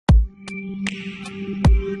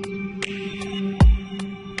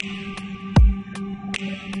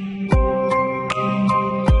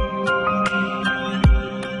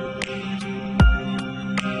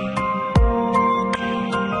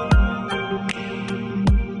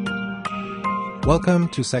Welcome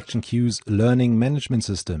to Section Q's Learning Management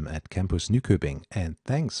System at Campus Nyköping, and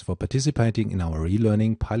thanks for participating in our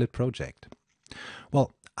eLearning pilot project.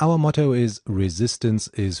 Well, our motto is resistance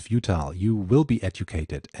is futile. You will be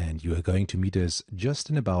educated, and you are going to meet us just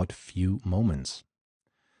in about few moments.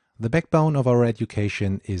 The backbone of our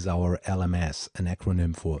education is our LMS, an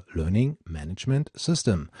acronym for Learning Management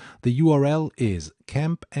System. The URL is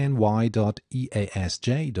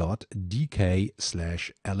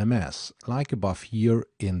campny.easj.dk/LMS, like above here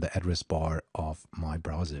in the address bar of my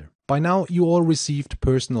browser. By now you all received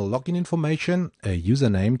personal login information, a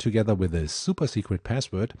username together with a super secret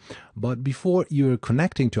password, but before you're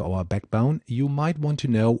connecting to our backbone, you might want to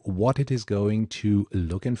know what it is going to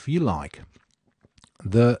look and feel like.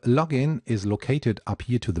 The login is located up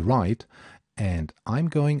here to the right, and I'm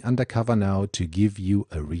going undercover now to give you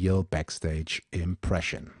a real backstage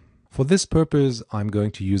impression. For this purpose, I'm going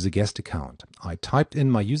to use a guest account. I typed in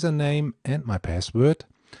my username and my password,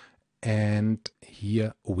 and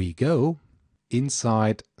here we go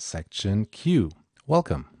inside Section Q.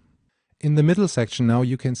 Welcome. In the middle section now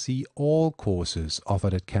you can see all courses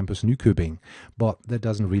offered at Campus Nyköping, but that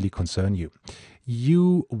doesn't really concern you.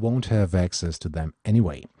 You won't have access to them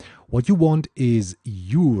anyway. What you want is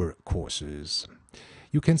your courses.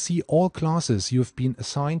 You can see all classes you've been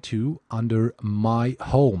assigned to under My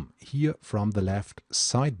Home, here from the left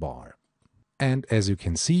sidebar. And as you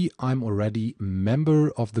can see, I'm already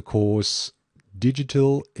member of the course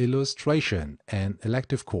Digital Illustration, an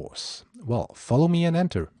elective course. Well, follow me and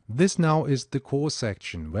enter. This now is the course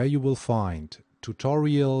section where you will find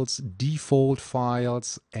tutorials, default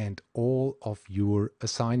files, and all of your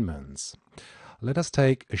assignments. Let us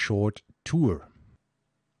take a short tour.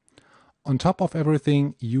 On top of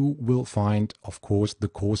everything, you will find, of course, the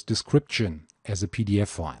course description as a PDF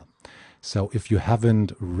file. So if you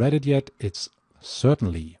haven't read it yet, it's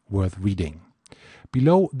certainly worth reading.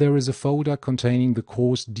 Below there is a folder containing the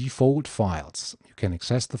course default files. You can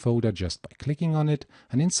access the folder just by clicking on it,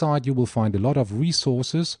 and inside you will find a lot of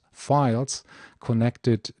resources, files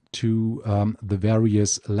connected to the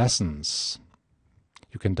various lessons.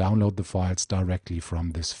 You can download the files directly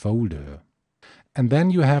from this folder. And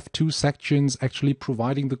then you have two sections actually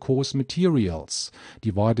providing the course materials,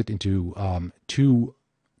 divided into two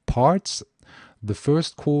parts. The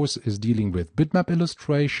first course is dealing with bitmap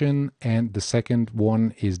illustration, and the second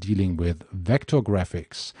one is dealing with vector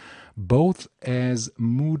graphics. Both as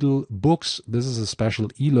Moodle books. This is a special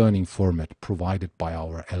e-learning format provided by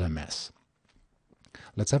our LMS.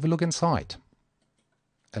 Let's have a look inside.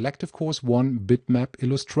 Elective Course 1, Bitmap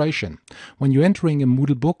Illustration. When you're entering a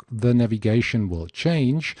Moodle book, the navigation will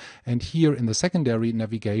change, and here in the secondary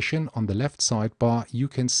navigation on the left sidebar you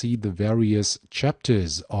can see the various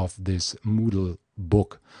chapters of this Moodle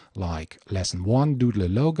book, like Lesson 1, Doodle a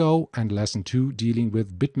Logo, and Lesson 2, dealing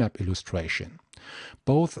with bitmap illustration.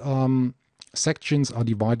 Both sections are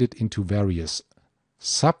divided into various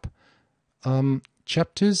sub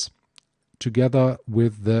chapters, together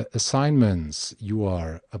with the assignments you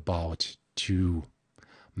are about to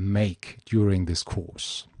make during this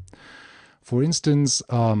course. For instance,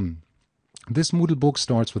 this Moodle book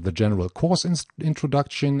starts with the general course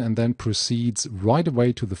introduction and then proceeds right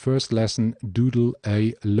away to the first lesson, Doodle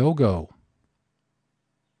a Logo.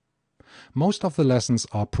 Most of the lessons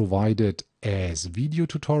are provided as video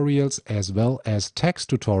tutorials as well as text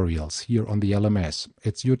tutorials here on the LMS.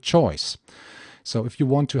 It's your choice. So if you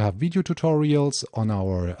want to have video tutorials on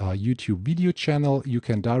our YouTube video channel, you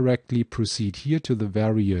can directly proceed here to the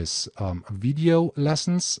various video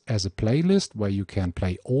lessons as a playlist where you can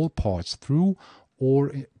play all parts through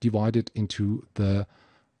or divide it into the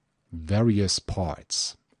various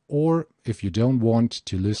parts. Or if you don't want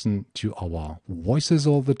to listen to our voices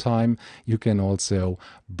all the time, you can also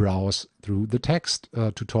browse through the text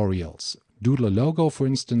tutorials. Doodle a Logo, for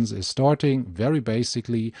instance, is starting very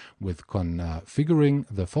basically with configuring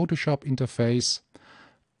the Photoshop interface,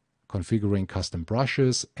 configuring custom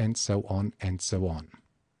brushes, and so on and so on.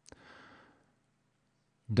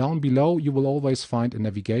 Down below you will always find a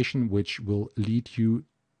navigation which will lead you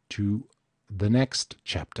to the next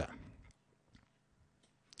chapter.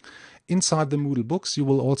 Inside the Moodle books you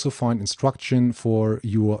will also find instruction for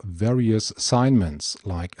your various assignments,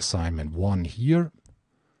 like assignment 1 here,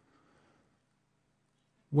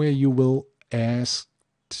 where you will ask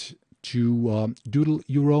to doodle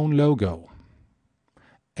your own logo.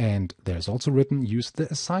 And there's also written, use the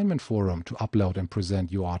assignment forum to upload and present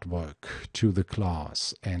your artwork to the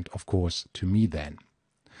class and of course to me then.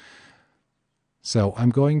 So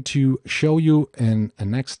I'm going to show you in a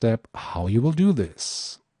next step how you will do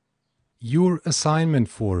this. Your assignment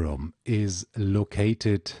forum is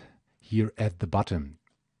located here at the bottom,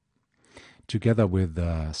 together with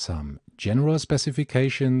some general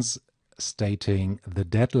specifications stating the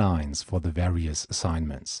deadlines for the various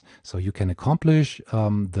assignments. So you can accomplish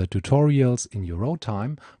the tutorials in your own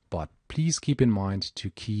time, but please keep in mind to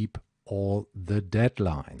keep all the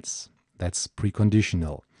deadlines. That's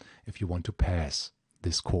preconditional if you want to pass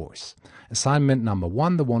this course. Assignment number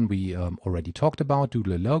 1, the one we already talked about,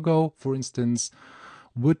 doodle a logo, for instance,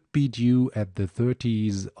 would be due at the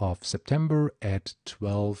 30th of September at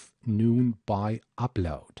 12 noon by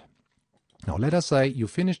upload. Now let us say you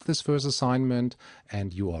finished this first assignment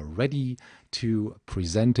and you are ready to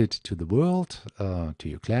present it to the world, to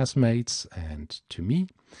your classmates and to me.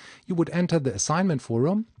 You would enter the assignment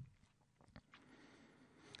forum,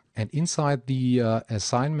 and inside the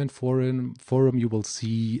assignment forum you will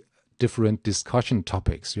see different discussion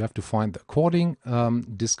topics. You have to find the according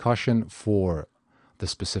discussion for the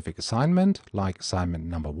specific assignment, like assignment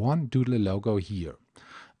number 1, doodle a logo here.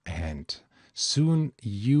 And soon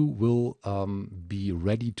you will be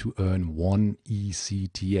ready to earn 1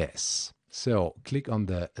 ECTS. So click on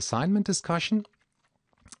the assignment discussion.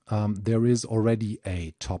 There is already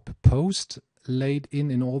a top post laid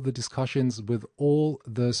in all the discussions with all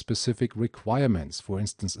the specific requirements. For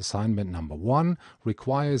instance, assignment number 1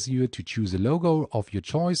 requires you to choose a logo of your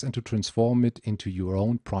choice and to transform it into your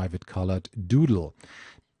own private colored doodle.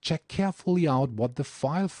 Check carefully out what the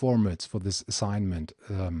file formats for this assignment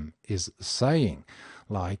is saying.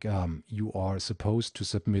 Like you are supposed to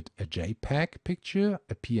submit a JPEG picture,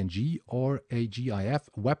 a PNG, or a GIF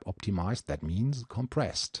web optimized, that means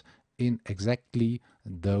compressed, in exactly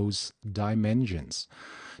those dimensions.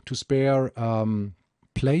 To spare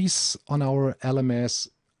place on our LMS,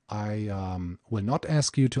 I will not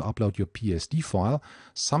ask you to upload your PSD file.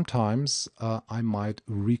 Sometimes I might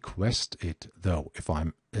request it, though, if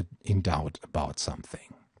I'm in doubt about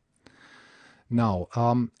something. Now,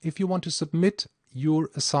 if you want to submit your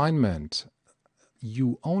assignment,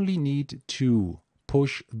 you only need to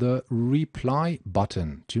push the reply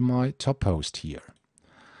button to my top post here.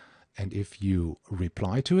 And if you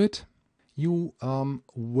reply to it, you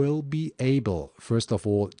will be able, first of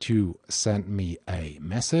all, to send me a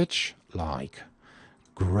message like,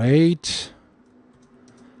 great,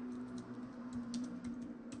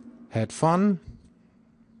 had fun,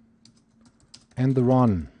 and the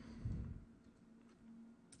run.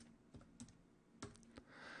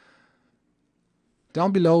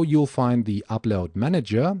 Down below you'll find the Upload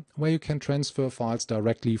Manager, where you can transfer files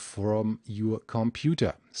directly from your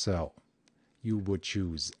computer. So you would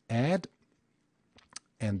choose Add,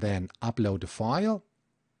 and then upload a file,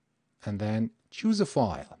 and then choose a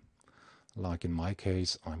file. Like in my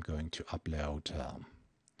case, I'm going to upload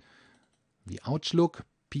the Outlook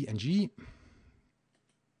PNG,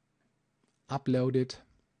 upload it,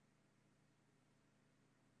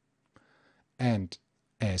 and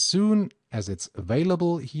as soon as it's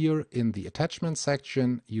available here in the attachment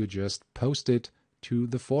section, you just post it to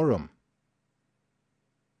the forum.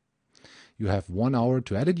 You have 1 hour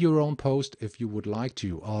to edit your own post if you would like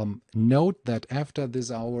to. Note that after this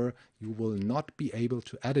hour, you will not be able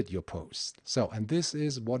to edit your post. So, and this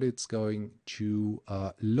is what it's going to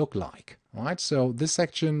look like. All right, so this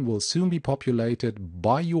section will soon be populated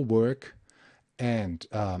by your work, and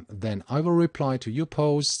then I will reply to your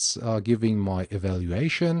posts giving my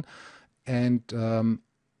evaluation, and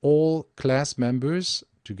all class members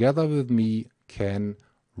together with me can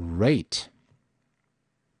rate.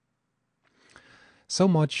 So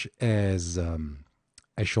much as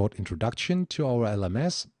a short introduction to our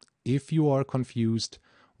LMS. If you are confused,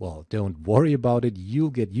 well, don't worry about it. You'll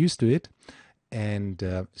get used to it.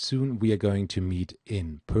 And soon we are going to meet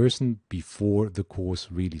in person before the course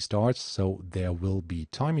really starts. So there will be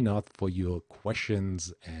time enough for your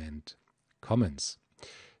questions and comments.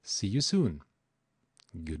 See you soon.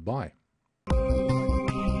 Goodbye.